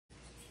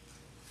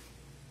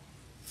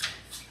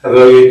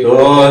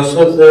Ευλογητός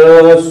ο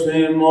Θεός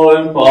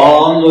ημών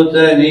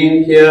πάντοτε νυν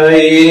και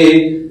αεί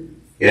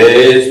και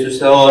εις τους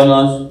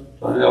αιώνας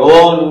των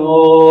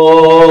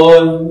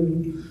αιώνων.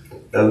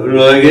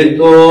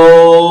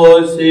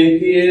 Ευλογητός η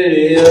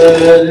Κύριε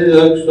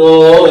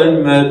διδαξών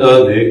με τα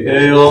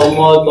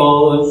δικαιώματα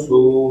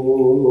σου.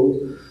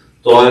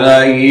 Των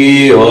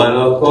Αγίων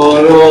ο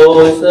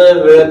χώρος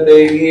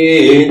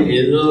ευρεπηγή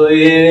της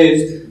ζωής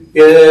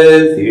και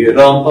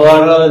θύραν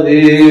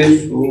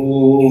παραδείσου.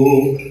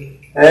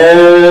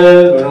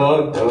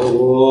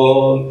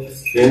 Έβρακαγώ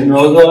την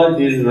οδόν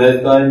της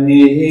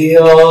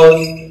μετανοίας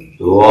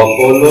του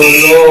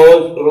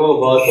Απολλωνός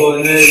προβατών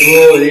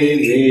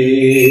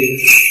εγωίνη,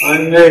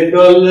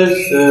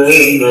 ανεκάλεσεν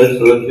με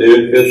σωτήρ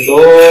και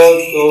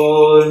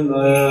σώσον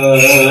με.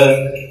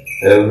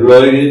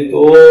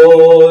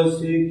 Ευλογητός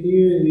η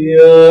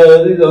Κύριε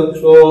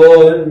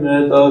διδαξών με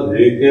τα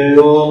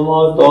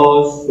δικαιώματα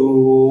σου.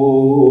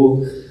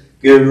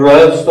 Give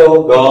rest,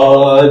 O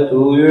God,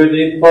 to your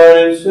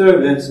departed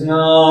servants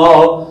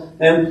now,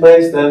 and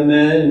place them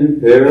in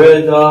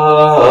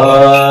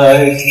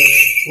paradise.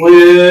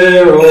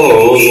 Where, O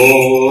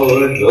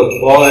Lord, the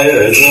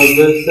fires of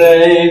the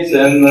saints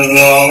and the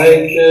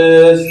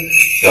righteous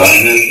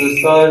shine as the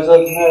stars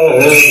of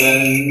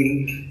heaven.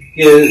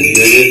 Give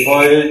your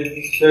departed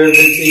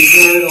servants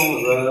eternal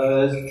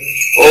rest,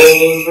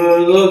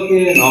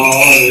 overlooking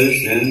all their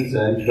sins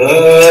and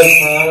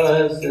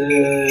trespasses.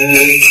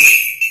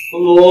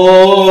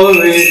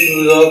 Glory to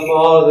the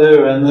Father,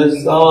 and the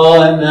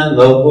Son, and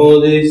the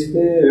Holy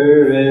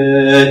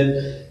Spirit,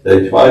 the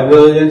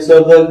tri-brilliance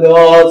of the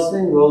God's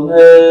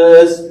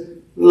singleness.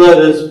 Let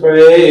us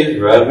praise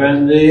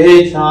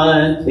reverently,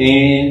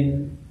 chanting,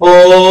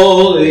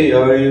 Holy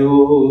are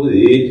you,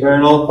 the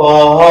eternal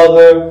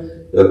Father,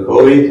 the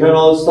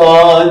co-eternal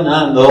Son,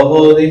 and the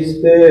Holy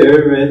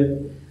Spirit.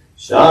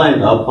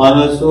 Shine upon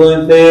us who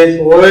in faith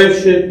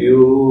worship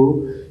you,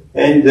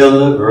 and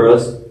deliver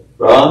us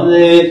from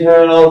the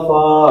eternal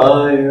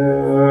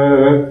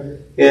fire.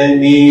 Και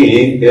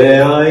νίκαι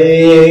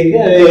αεί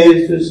και εις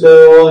τους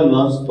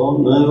αιώνας των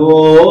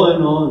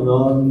αιώνων.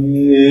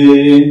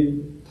 Αμήν.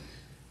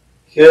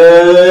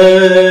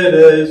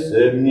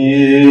 Χαίρεσαι μη,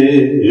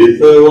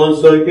 Θεόν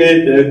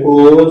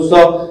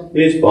σοκητεκούσα,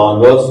 εις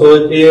πάντα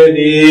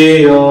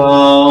σωτηρίαν,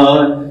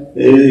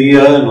 εις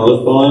γένος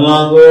των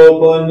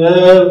ανθρώπων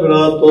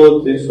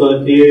έβρατο τη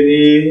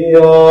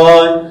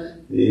σωτηρίαν,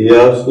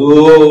 δια σου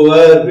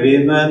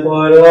έβριμε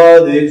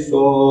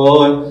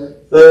παράδεισον,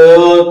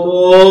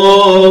 Θεοτό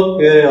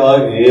και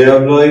Αγία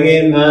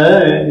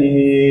ευλογημένη.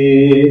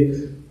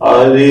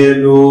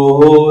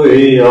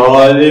 Αλληλούια,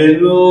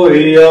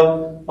 αλληλούια,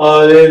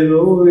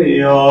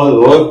 αλληλούια,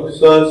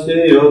 δόξα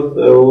σοι ο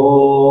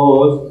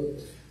Θεός.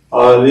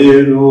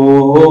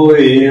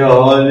 Αλληλούια,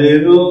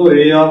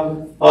 αλληλούια,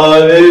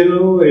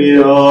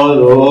 αλληλούια,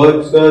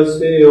 δόξα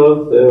σοι ο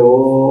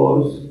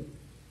Θεός.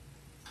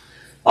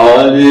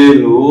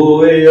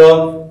 Αλληλούια,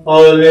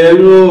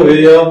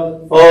 αλληλούια,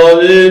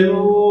 αλληλούια,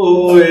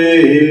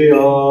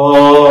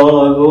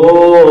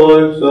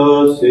 δόξα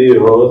σοι ο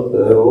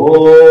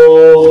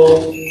Θεός.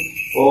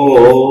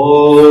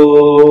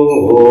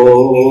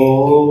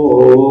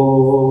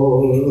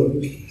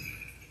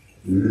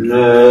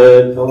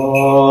 Μετά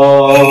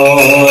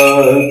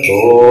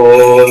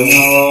των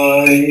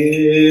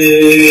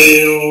Αγίων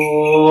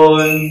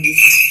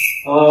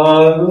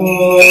αγάπατων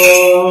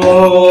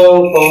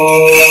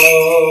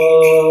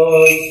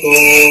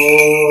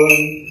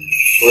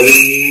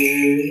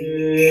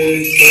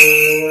χρήσε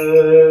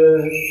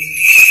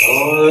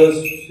τας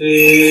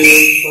ψυχάτων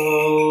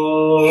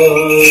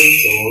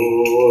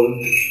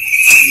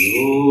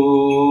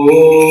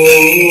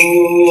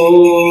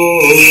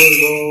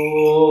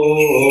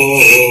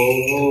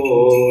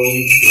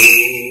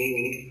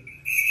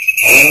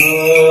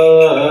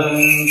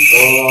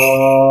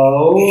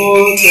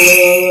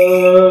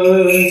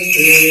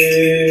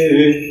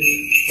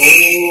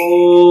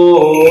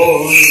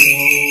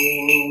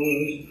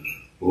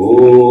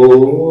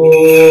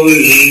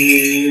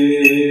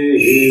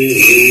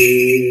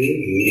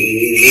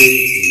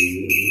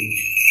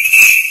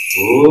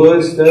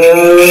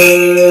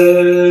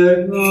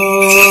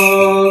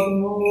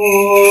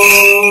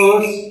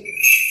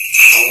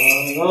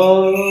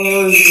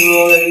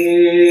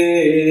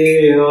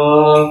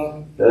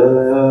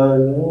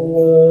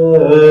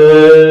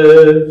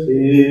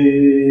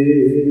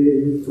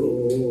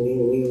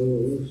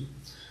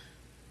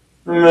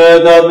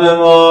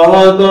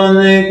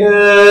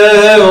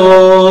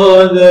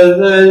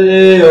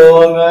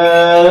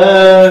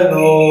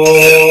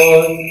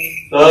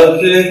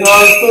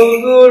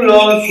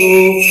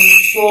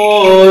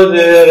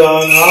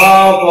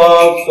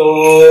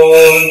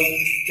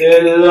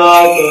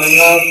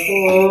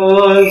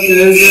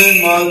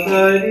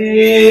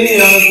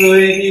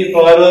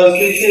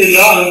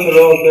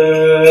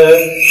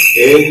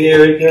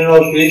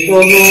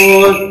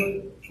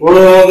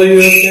where all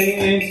your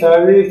saints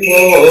are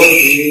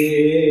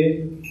reposing.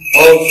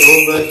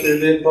 Also bless your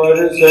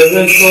departed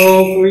servants,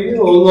 all for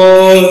you, O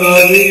Lord,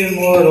 are the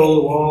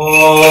immortal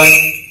one.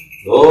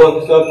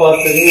 Doxa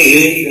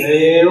Patri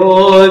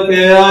Deo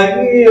che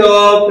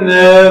agio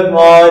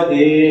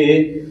pneumati,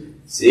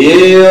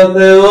 Sia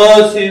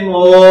Theos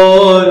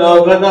Simono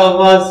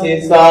Gadavasi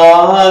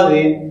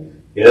Sadi,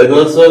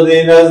 Quedos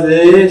odinas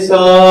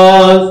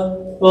disas,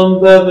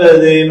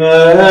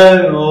 Pedimenon,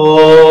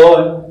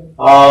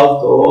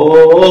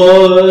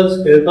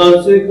 αυτός και τα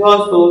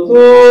ψυχάς του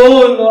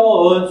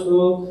δούλων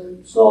σου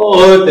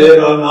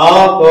σώτερον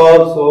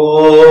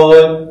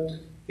απαυσόν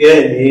και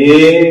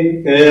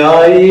νυν και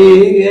αεί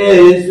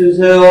Ιησούς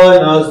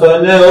αιώνας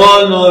των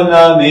αιώνων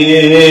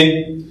αμήν.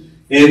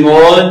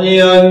 Ημών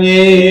οι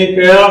αγνοί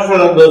και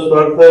άχραντος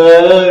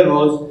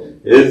παρθένος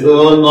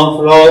ήρθον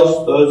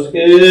αφράστος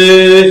και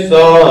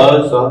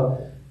ίσασα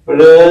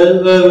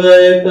πρέσβευε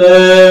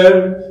υπέρ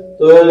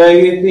το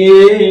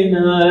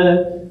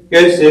λεγηθήνε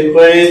και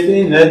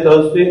συγχωρηθήνε τα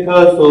σπίχα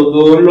στο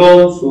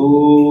δούλον σου.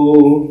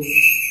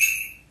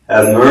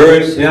 Have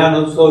mercy on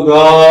us, O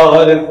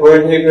God,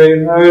 according to great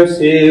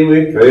mercy,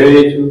 we pray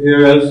to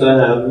hear us and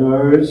have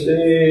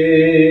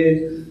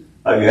mercy.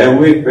 Again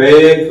we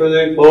pray for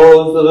the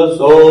repose of the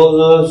souls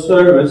of the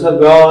servants of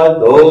God,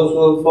 those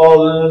who have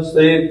fallen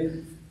asleep,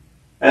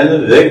 and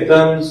the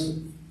victims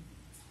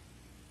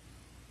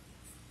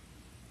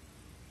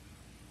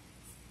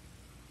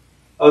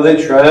of the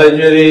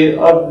tragedy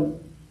of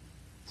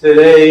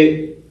today,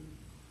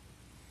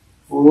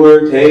 who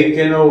were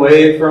taken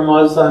away from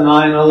us on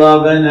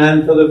 9/11, and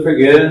for the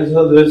forgiveness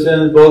of their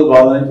sins, both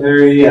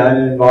voluntary and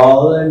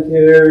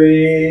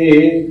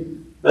involuntary.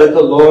 That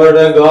the Lord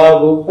our God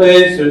will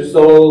place their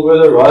souls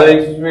where the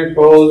righteous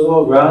repose,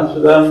 will grant to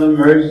them the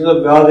mercies of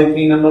God, the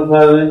kingdom of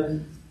heaven,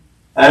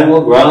 and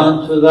will grant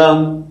to them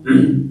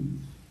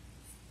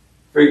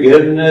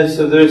forgiveness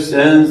of their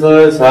sins. Let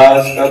us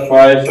ask our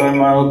Christ, our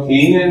immortal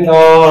King and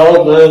God.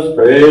 Let us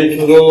pray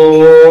to the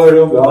Lord,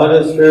 O God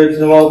of spirits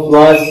and of all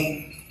flesh,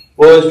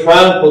 who has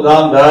trampled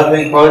down death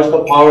and crushed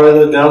the power of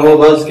the devil,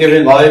 thus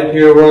giving life to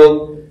your world.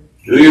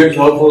 Do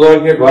yourself, O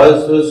Lord, give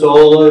rest to the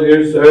soul of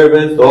your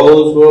servants,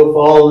 those who have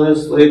fallen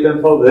asleep and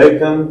fell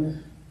victim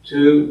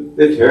to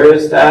the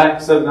terrorist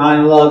acts of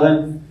 9/11,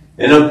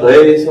 in a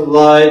place of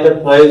light, a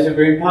place of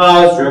green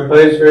pasture, a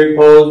place of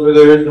repose where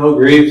there is no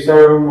grief,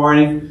 sorrow, or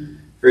mourning.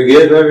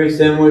 Forgive every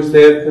sin which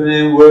they have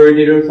committed in word,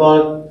 deed, or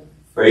thought,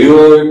 for you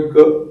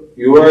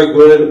are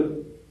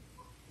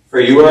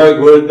a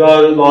good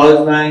God who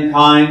loves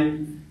mankind.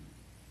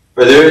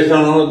 For there is no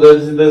one who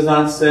does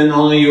not sin,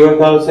 only you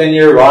without sin.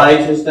 Your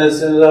righteousness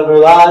is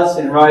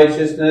everlasting,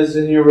 righteousness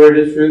in your word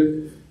is truth.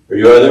 For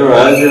you are the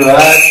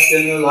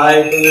resurrection, the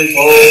life of the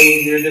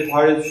souls, your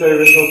departed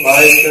servants, O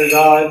Christ our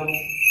God,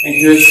 and to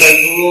your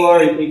special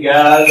glory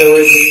together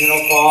with the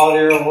eternal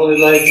Father, your holy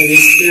life, and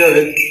His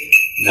Spirit,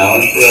 now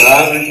and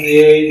forever, to the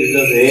ages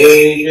of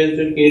ages,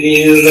 to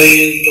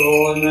Kyrie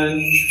Solomon,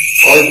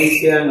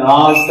 Odysseia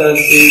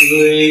Anastasis,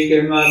 Luike,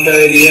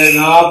 Materia,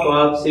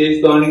 Napapsis,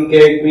 Don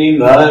Kekmi,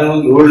 Vero,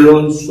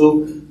 Dulun, Su,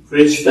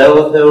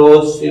 Christella,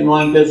 Theos,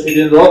 Simon,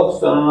 Kesidin,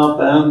 Doxan,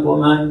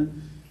 Apempomen,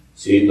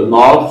 Siton,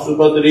 Apsu,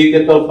 Patrike,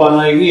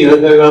 Topanagia,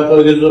 Kagato,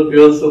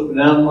 Gizopios,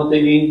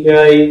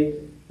 Pneumoteninkai,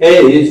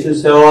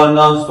 Eisus,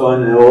 Eonas,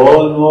 Ton,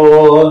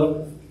 Eonmon,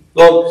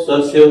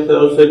 Doxasi,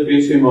 Theos,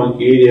 Episimon,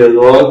 Kyrie,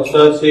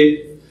 Doxasi,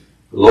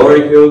 glory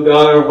to you,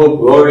 God, our hope,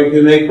 glory to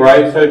you, make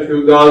Christ our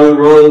true God, who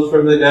rose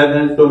from the dead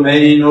and has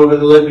dominion over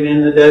the living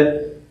and the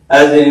dead,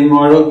 as the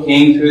immortal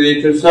King, through the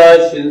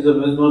intercessions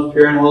of His most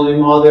pure and holy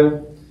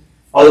Mother.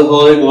 All the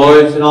holy,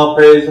 glorious, and all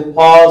praise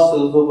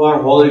apostles of our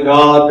holy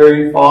God,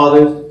 bearing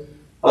fathers,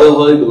 all the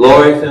holy,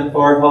 glorious, and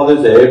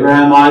forefathers,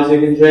 Abraham,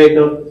 Isaac, and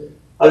Jacob,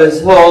 of His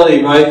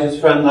holy, righteous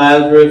friend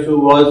Lazarus, who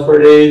was for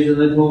days in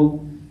the tomb,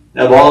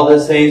 and of all the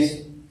saints,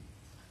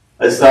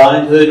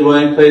 assigned to the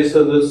dwelling place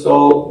of the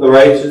soul, the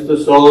righteous, the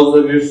souls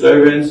of your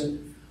servants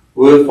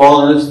who have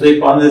fallen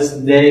asleep on this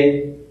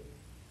day.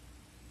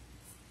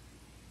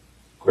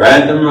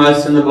 Grant them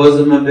rest in the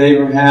bosom of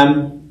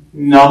Abraham.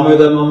 Number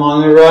them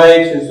among the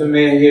righteous, and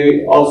may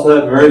He also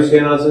have mercy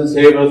on us and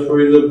save us, for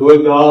He is a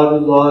good God who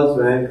loves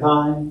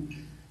mankind.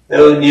 May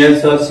your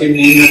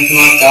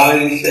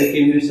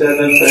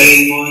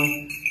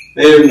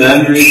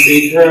memories be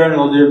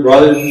eternal, dear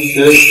brothers and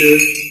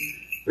sisters,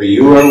 for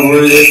you are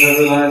worthy of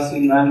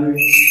everlasting memory.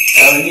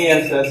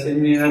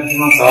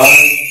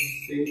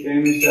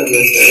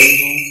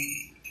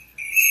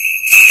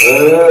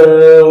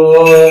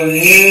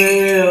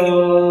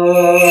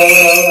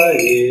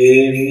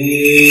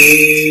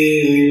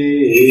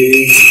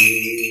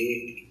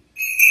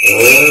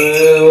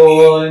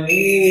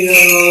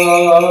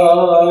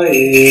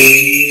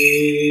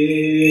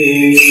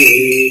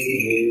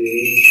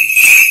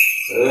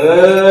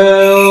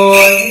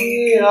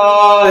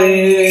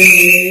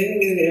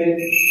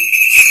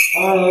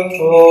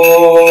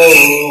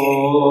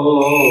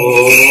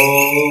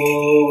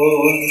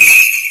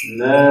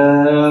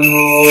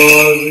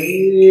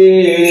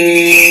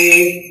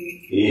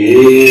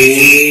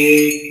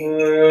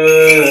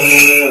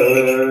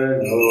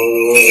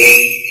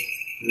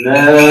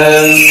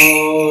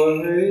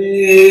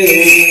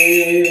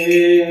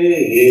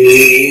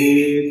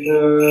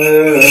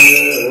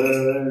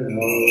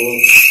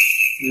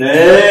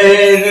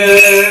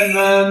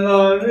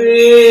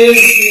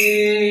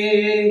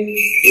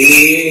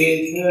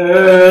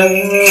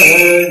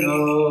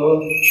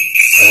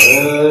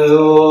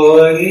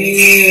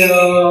 Kyrie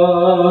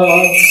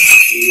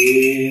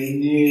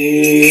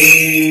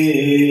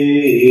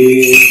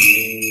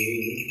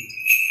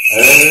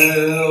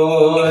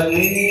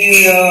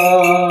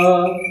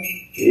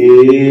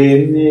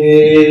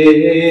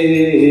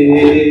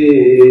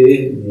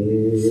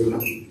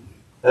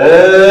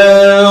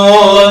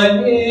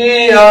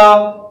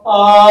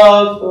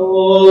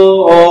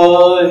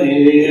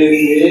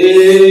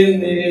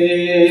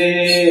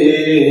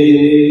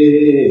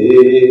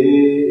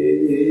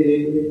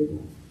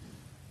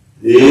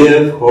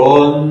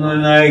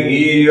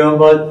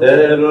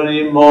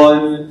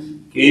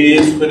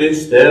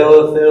Christe,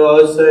 o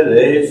Theos,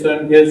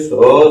 eleison, que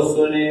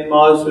sosun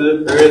imas, through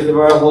the prayers of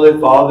our holy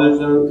fathers,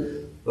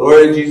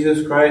 Lord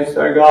Jesus Christ,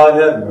 our God,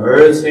 have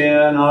mercy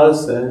on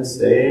us and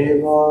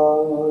save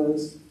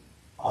us.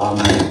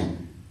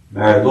 Amen.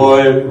 May our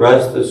Lord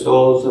rest the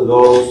souls of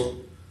those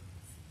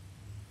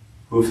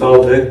who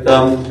fell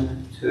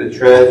victim to the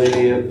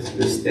tragedy of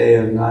this day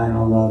of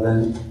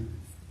 9/11.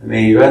 And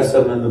may He rest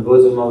them in the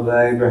bosom of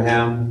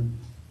Abraham.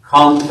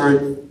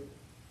 Comfort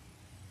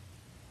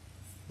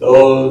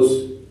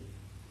those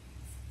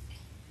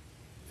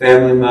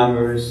family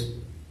members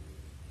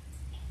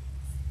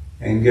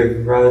and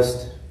give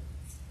rest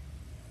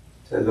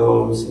to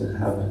those in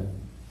heaven.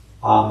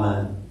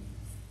 Amen.